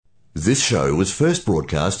This show was first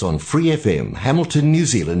broadcast on Free FM, Hamilton, New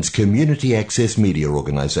Zealand's community access media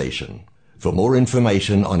organisation. For more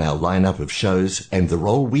information on our lineup of shows and the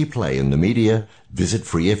role we play in the media, visit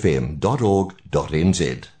freefm.org.nz.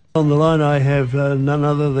 On the line I have none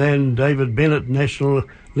other than David Bennett, National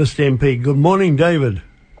List MP. Good morning, David.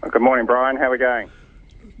 Good morning, Brian. How are we going?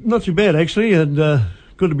 Not too bad, actually, and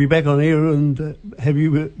good to be back on air and have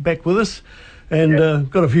you back with us. And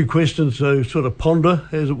got a few questions to sort of ponder,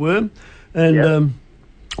 as it were. And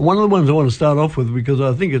one of the ones I want to start off with, because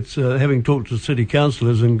I think it's, having talked to city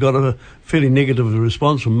councillors and got a fairly negative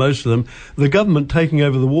response from most of them, the government taking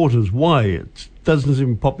over the waters. Why? It doesn't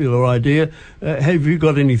seem a popular idea. Have you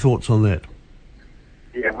got any thoughts on that?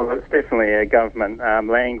 Yeah, well, it's definitely a government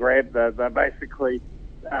land grab. They're basically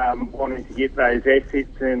wanting to get those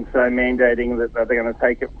assets and so mandating that they're going to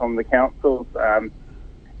take it from the councils.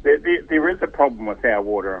 There is a problem with our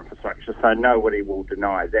water infrastructure, so nobody will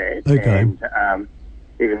deny that. Okay. And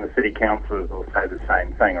even the city councillors will say the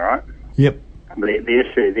same thing, right? Yep. The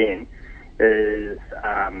issue then is,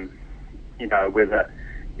 whether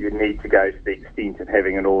you need to go to the extent of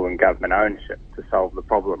having it all in government ownership to solve the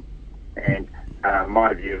problem. And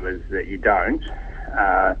my view is that you don't.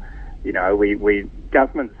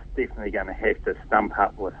 Government's definitely going to have to stump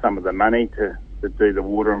up with some of the money to do the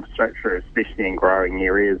water infrastructure, especially in growing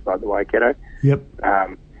areas like the Waikato. Yep.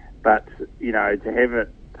 But to have it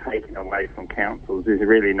taken away from councils, there's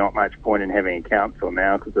really not much point in having a council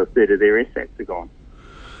now because a third of their assets are gone.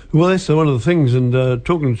 Well, that's one of the things, and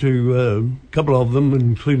talking to a couple of them,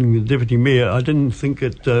 including the Deputy Mayor, I didn't think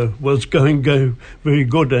it was going to go very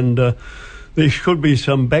good, and there should be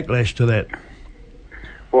some backlash to that.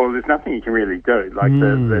 Well, there's nothing you can really do. Like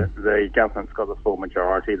the government's got the full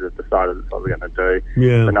majority. They've decided that's what they're going to do.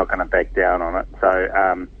 Yeah. They're not going to back down on it. So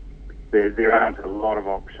there aren't a lot of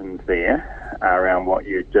options there around what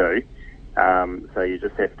you do. So you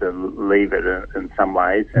just have to leave it in some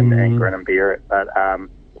ways and grin and bear it. But to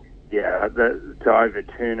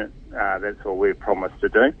overturn it, that's what we've promised to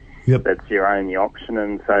do. Yep. That's your only option.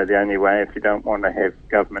 And so the only way, if you don't want to have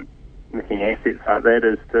government making assets like that,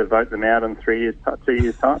 is to vote them out in 2 years'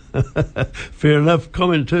 time. Fair enough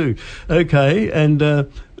comment too. Okay, and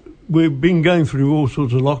we've been going through all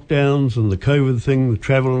sorts of lockdowns and the COVID thing, the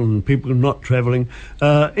travel and people not travelling.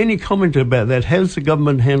 Any comment about that? Has the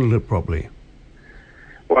government handled it properly?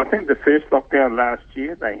 Well, I think the first lockdown last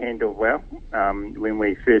year they handled well. When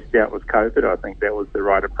we first dealt with COVID, I think that was the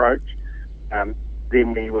right approach.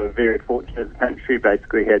 Then we were very fortunate. The country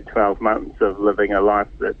basically had 12 months of living a life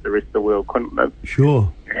that the rest of the world couldn't live. Sure.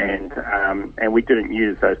 And we didn't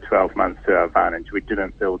use those 12 months to our advantage. We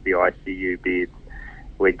didn't build the ICU beds.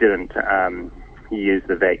 We didn't use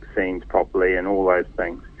the vaccines properly and all those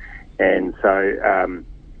things. And so,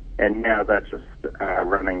 and now they're just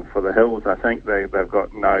running for the hills. I think they've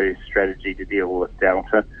got no strategy to deal with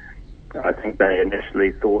Delta. I think they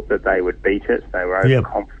initially thought that they would beat it. They were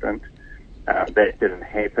overconfident. That didn't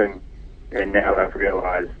happen, and now they've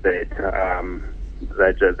realised that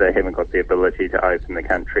they haven't got the ability to open the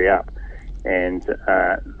country up, and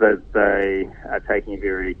that they are taking a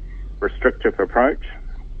very restrictive approach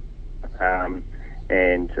and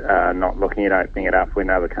not looking at opening it up when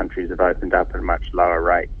other countries have opened up at much lower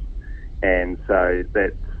rates. And so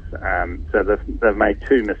they've made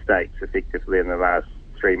two mistakes effectively in the last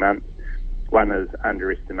 3 months. One is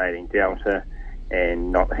underestimating Delta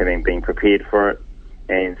and not having been prepared for it.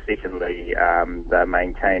 And secondly, they're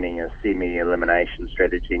maintaining a semi-elimination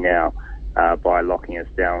strategy now by locking us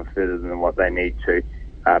down further than what they need to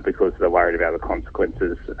because they're worried about the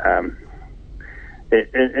consequences.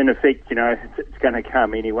 In effect, it's going to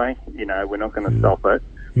come anyway. We're not going to stop it.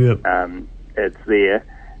 Yep. It's there,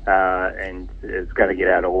 and it's going to get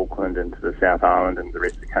out of Auckland into the South Island and the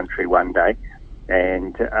rest of the country one day.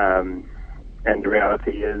 And the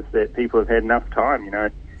reality is that people have had enough time, You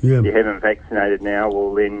haven't vaccinated now,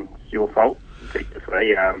 well then it's your fault,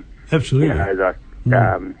 effectively. Absolutely.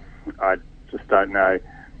 I just don't know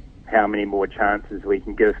how many more chances we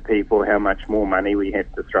can give people, how much more money we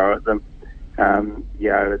have to throw at them.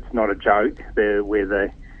 It's not a joke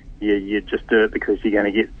where you just do it because you're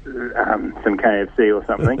going to get some KFC or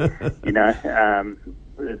something.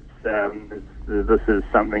 This is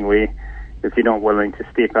something where if you're not willing to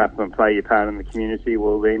step up and play your part in the community,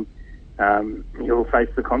 well then you'll face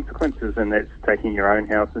the consequences, and that's taking your own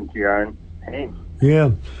house into your own hands.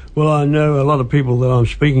 Yeah, well, I know a lot of people that I'm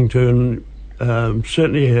speaking to, and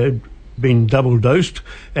certainly had been double dosed,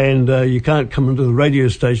 and you can't come into the radio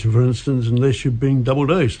station, for instance, unless you've been double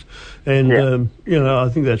dosed. And I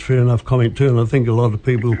think that's fair enough comment too, and I think a lot of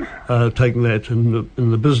people are taking that in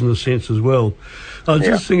the business sense as well. I was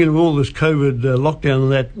just thinking of all this COVID lockdown,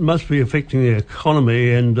 and that must be affecting the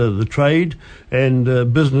economy and the trade,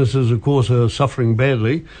 and businesses, of course, are suffering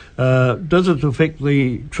badly. Does it affect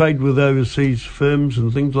the trade with overseas firms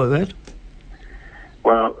and things like that?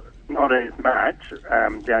 Well, not as much.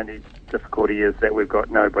 The only difficulty is that we've got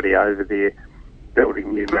nobody over there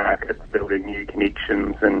building new markets, building new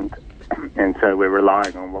connections, and so we're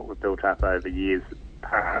relying on what we've built up over years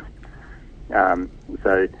past.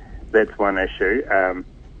 So that's one issue.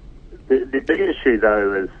 The big issue,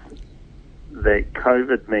 though, is that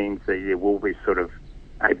COVID means that there will be sort of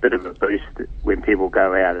a bit of a boost when people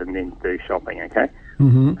go out and then do shopping, okay?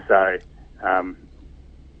 Mm-hmm. So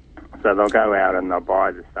they'll go out and they'll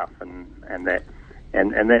buy the stuff and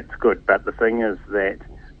that's good. But the thing is that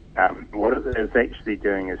what it is actually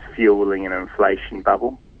doing is fueling an inflation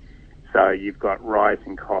bubble. So you've got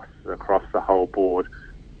rising costs across the whole board,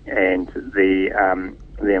 and the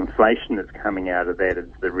inflation that's coming out of that is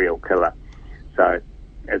the real killer. So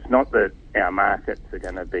it's not that our markets are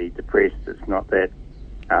going to be depressed. It's not that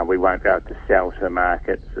we won't be able to sell to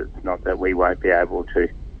markets. It's not that we won't be able to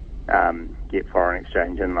get foreign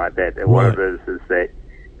exchange in like that. Right. What it is that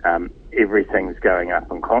everything's going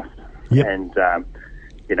up in cost. Yep. And,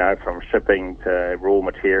 from shipping to raw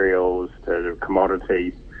materials to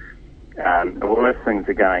commodities, all those things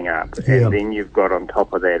are going up. Yep. And then you've got on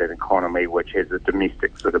top of that an economy which has a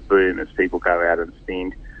domestic sort of boom as people go out and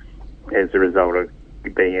spend as a result of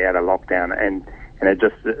being out of lockdown. And it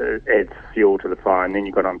just adds fuel to the fire. And then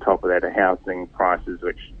you've got on top of that housing prices,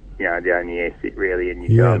 which the only asset really in New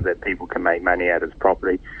Zealand that people can make money out is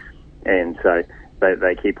property. And so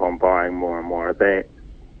they keep on buying more and more of that.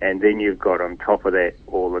 And then you've got on top of that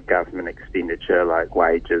all the government expenditure like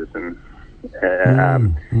wages and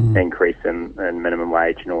increase in minimum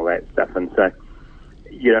wage and all that stuff. And so,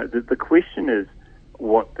 the question is,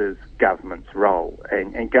 what is government's role?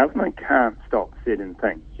 And government can't stop certain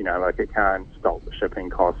things, like it can't stop the shipping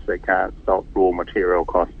costs, it can't stop raw material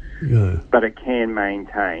costs. Yeah. But it can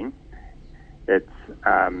maintain its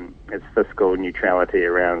fiscal neutrality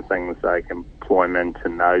around things like employment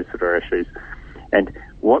and those sort of issues. And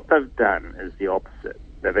what they've done is the opposite.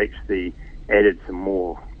 They've actually added some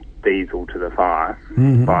more diesel to the fire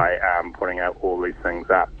by putting out all these things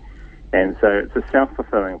up. And so it's a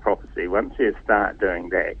self-fulfilling prophecy. Once you start doing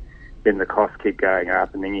that, then the costs keep going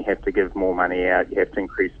up, and then you have to give more money out. You have to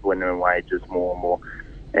increase minimum wages more and more.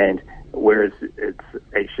 And whereas it's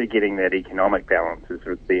actually getting that economic balance is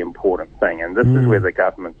the important thing. And this is where the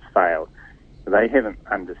government's failed. They haven't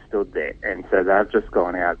understood that. And so they've just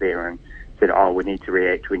gone out there and said, we need to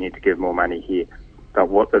react, we need to give more money here. But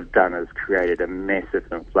what they've done is created a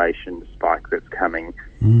massive inflation spike that's coming.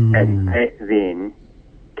 And that then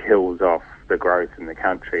kills off the growth in the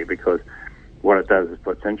country, because what it does is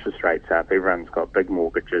puts interest rates up. Everyone's got big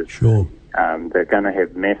mortgages. Sure. They're going to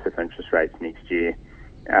have massive interest rates next year.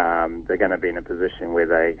 They're going to be in a position where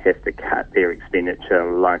they have to cut their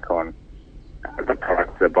expenditure, like on the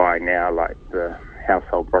products they're buying now, like the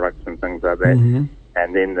household products and things like that.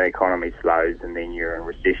 And then the economy slows, and then you're in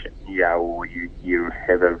recession. Or you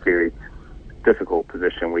have a very difficult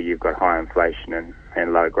position where you've got high inflation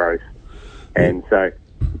and low growth. And so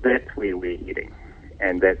that's where we're heading,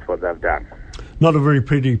 and that's what they've done. Not a very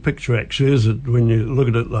pretty picture, actually, is it, when you look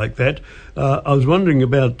at it like that? I was wondering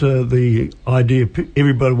about the idea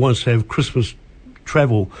everybody wants to have Christmas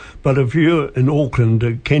travel, but if you're in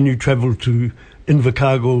Auckland, can you travel to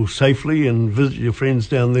Invercargill safely and visit your friends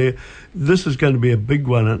down there? This is going to be a big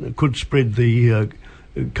one, and it could spread the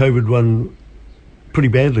COVID one pretty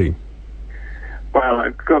badly. Well,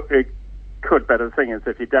 it could, but the thing is,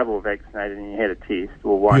 if you're double vaccinated and you had a test,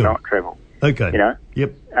 well, why not travel? Okay.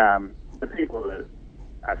 Yep. The people that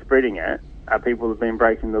are spreading it are people who've been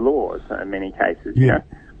breaking the laws in many cases.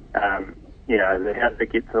 How did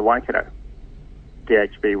it get to the Waikato?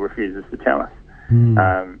 DHB refuses to tell us.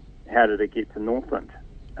 How did it get to Northland?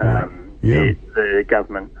 The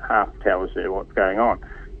government half tells you what's going on.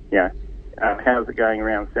 How's it going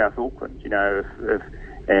around South Auckland?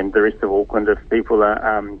 And the rest of Auckland, if people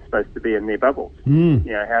are supposed to be in their bubbles.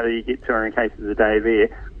 How do you get 200 cases a day there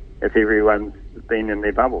if everyone's been in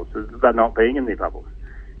their bubbles? They're not being in their bubbles.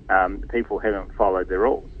 People haven't followed the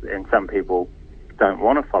rules, and some people don't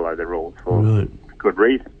want to follow the rules for good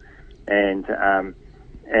reason. And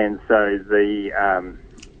so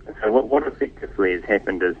so what effectively has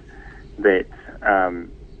happened is that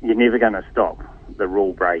you're never going to stop the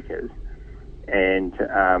rule breakers, and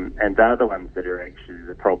they're the ones that are actually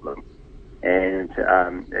the problem. And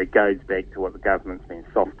it goes back to what the government's been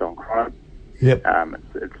soft on crime. Yep.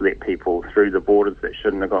 It's let people through the borders that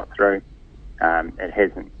shouldn't have got through. It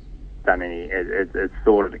hasn't done any. It's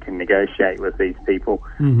thought it can negotiate with these people,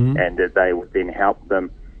 and that they would then help them.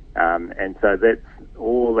 And so that's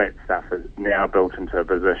all that stuff is now built into a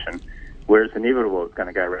position where it's inevitable it's going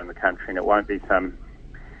to go around the country, and it won't be some,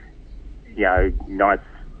 nice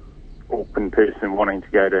Auckland person wanting to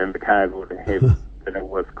go to Invercargill to have dinner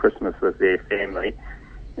with Christmas with their family.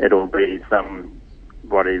 It'll be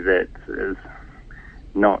somebody that is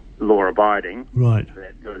not law-abiding, right?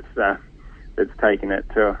 That's taken it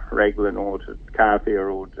to Raglan or to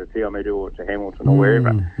Kāwhia or to Te Awamutu or to Hamilton or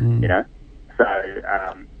wherever, So,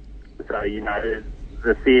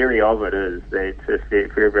 the theory of it is that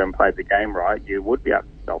if everyone played the game right, you would be able to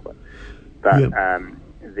stop it. But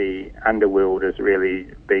the underworld has really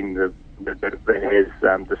been the bit that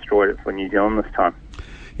has destroyed it for New Zealand this time.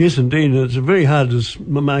 Yes, indeed. It's very hard to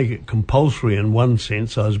make it compulsory in one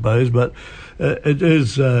sense, I suppose, but it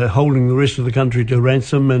is holding the rest of the country to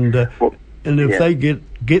ransom, and if they get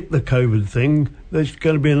the COVID thing, there's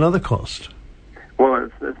going to be another cost. Well,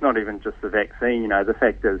 it's not even just the vaccine. The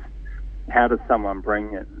fact is, how does someone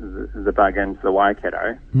bring the bug into the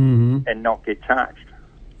Waikato and not get charged?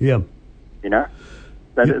 Yeah.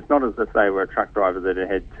 But it's not as if they were a truck driver that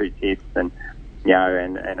had 2 tests and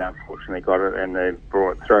unfortunately got it and they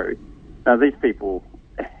brought it through. Now, these people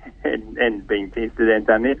hadn't been tested and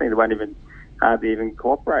done anything. They won't hardly even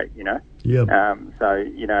cooperate, Yeah.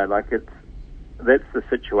 That's the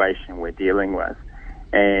situation we're dealing with.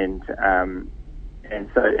 And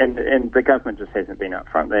the government just hasn't been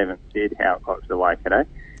upfront. They haven't said how it got to the Waikato.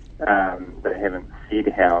 They haven't said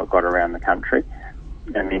how it got around the country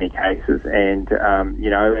in many cases. And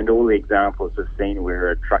all the examples we've seen where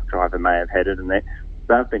a truck driver may have had it and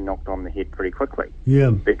they've been knocked on the head pretty quickly. Yeah.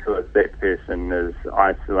 Because that person is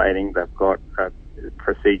isolating, they've got a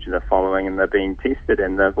procedure they're following and they're being tested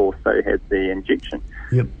and they've also had the injection.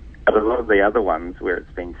 Yep. But a lot of the other ones where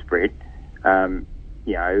it's been spread,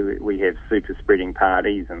 we have super spreading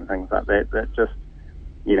parties and things like that just,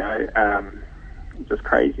 just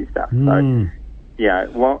crazy stuff. So,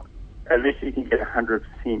 unless you can get 100%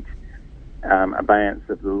 abeyance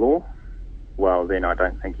of the law, well, then I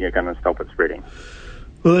don't think you're going to stop it spreading.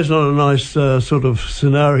 Well, that's not a nice sort of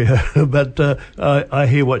scenario, but I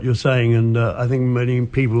hear what you're saying, and I think many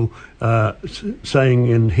people are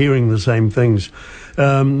saying and hearing the same things.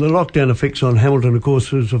 The lockdown effects on Hamilton, of course,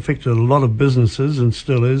 has affected a lot of businesses and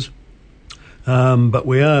still is, but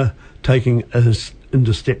we are taking us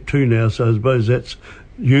into step 2 now, so I suppose that's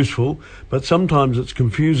useful, but sometimes it's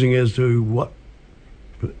confusing as to what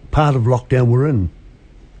part of lockdown we're in.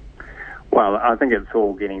 Well, I think it's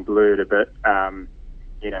all getting blurred a bit.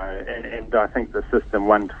 And I think the system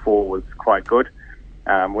 1 to 4 was quite good.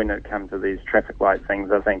 When it comes to these traffic light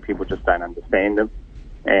things, I think people just don't understand them.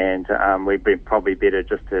 And we'd be probably better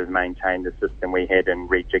just to maintain the system we had and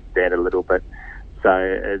rejig that a little bit. So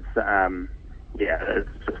it's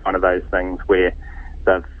just one of those things where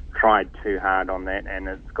they've tried too hard on that and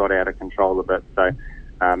it's got out of control a bit. So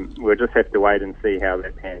we'll just have to wait and see how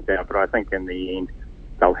that pans out. But I think in the end,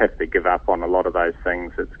 they'll have to give up on a lot of those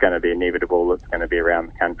things. It's going to be inevitable. It's going to be around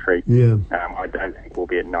the country. Yeah. I don't think we'll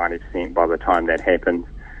be at 90% by the time that happens.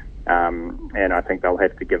 And I think they'll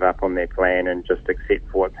have to give up on their plan and just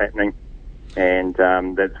accept what's happening. And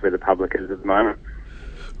that's where the public is at the moment.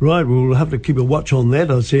 Right, we'll have to keep a watch on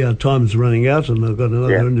that. I see our time's running out and I've got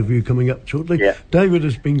another interview coming up shortly. Yeah. David,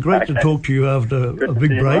 it's been great to talk to you after a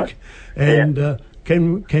big break. And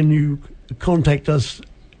can you contact us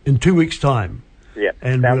in 2 weeks' time? Yeah.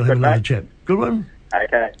 And we'll have another chat. Good one?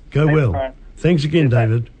 Okay. Thanks, well. Man. Thanks again,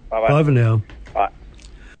 David. Bye-bye. Bye for now. Bye.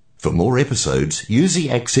 For more episodes, use the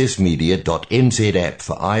accessmedia.nz app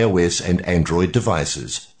for iOS and Android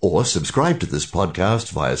devices, or subscribe to this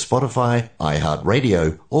podcast via Spotify,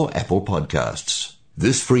 iHeartRadio, or Apple Podcasts.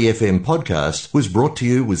 This Free FM podcast was brought to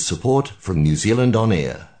you with support from New Zealand On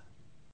Air.